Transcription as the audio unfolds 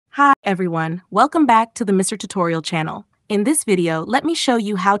Hi everyone, welcome back to the Mr. Tutorial channel. In this video, let me show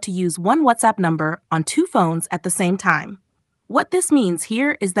you how to use one WhatsApp number on two phones at the same time. What this means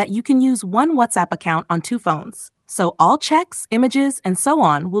here is that you can use one WhatsApp account on two phones. So all checks, images, and so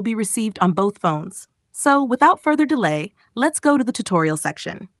on will be received on both phones. So without further delay, let's go to the tutorial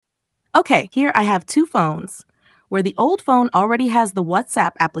section. Okay, here I have two phones, where the old phone already has the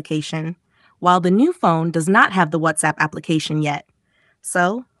WhatsApp application, while the new phone does not have the WhatsApp application yet.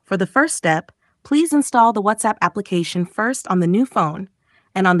 So, for the first step, please install the WhatsApp application first on the new phone,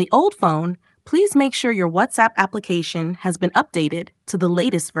 and on the old phone, please make sure your WhatsApp application has been updated to the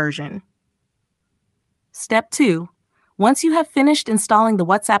latest version. Step 2. Once you have finished installing the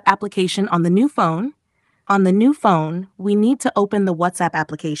WhatsApp application on the new phone, we need to open the WhatsApp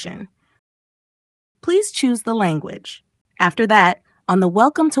application. Please choose the language. After that, on the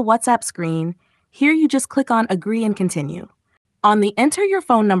Welcome to WhatsApp screen, here you just click on Agree and Continue. On the Enter Your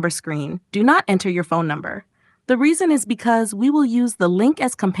Phone Number screen, do not enter your phone number. The reason is because we will use the Link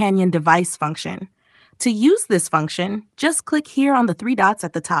as Companion Device function. To use this function, just click here on the three dots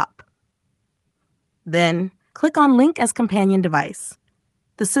at the top. Then, click on Link as Companion Device.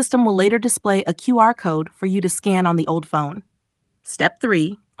 The system will later display a QR code for you to scan on the old phone. Step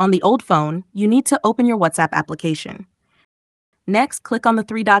 3. On the old phone, you need to open your WhatsApp application. Next, click on the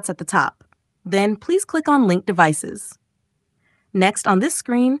three dots at the top. Then, please click on Link Devices. Next, on this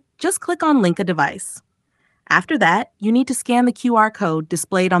screen, just click on Link a Device. After that, you need to scan the QR code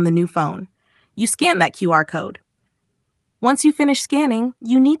displayed on the new phone. You scan that QR code. Once you finish scanning,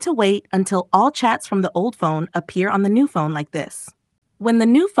 you need to wait until all chats from the old phone appear on the new phone like this. When the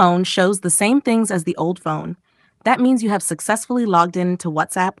new phone shows the same things as the old phone, that means you have successfully logged in to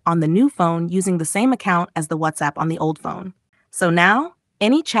WhatsApp on the new phone using the same account as the WhatsApp on the old phone. So now,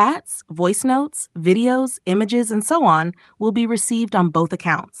 any chats, voice notes, videos, images, and so on will be received on both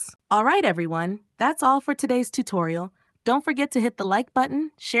accounts. All right, everyone, that's all for today's tutorial. Don't forget to hit the like button,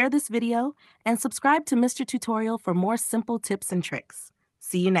 share this video, and subscribe to Mr. Tutorial for more simple tips and tricks.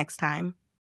 See you next time.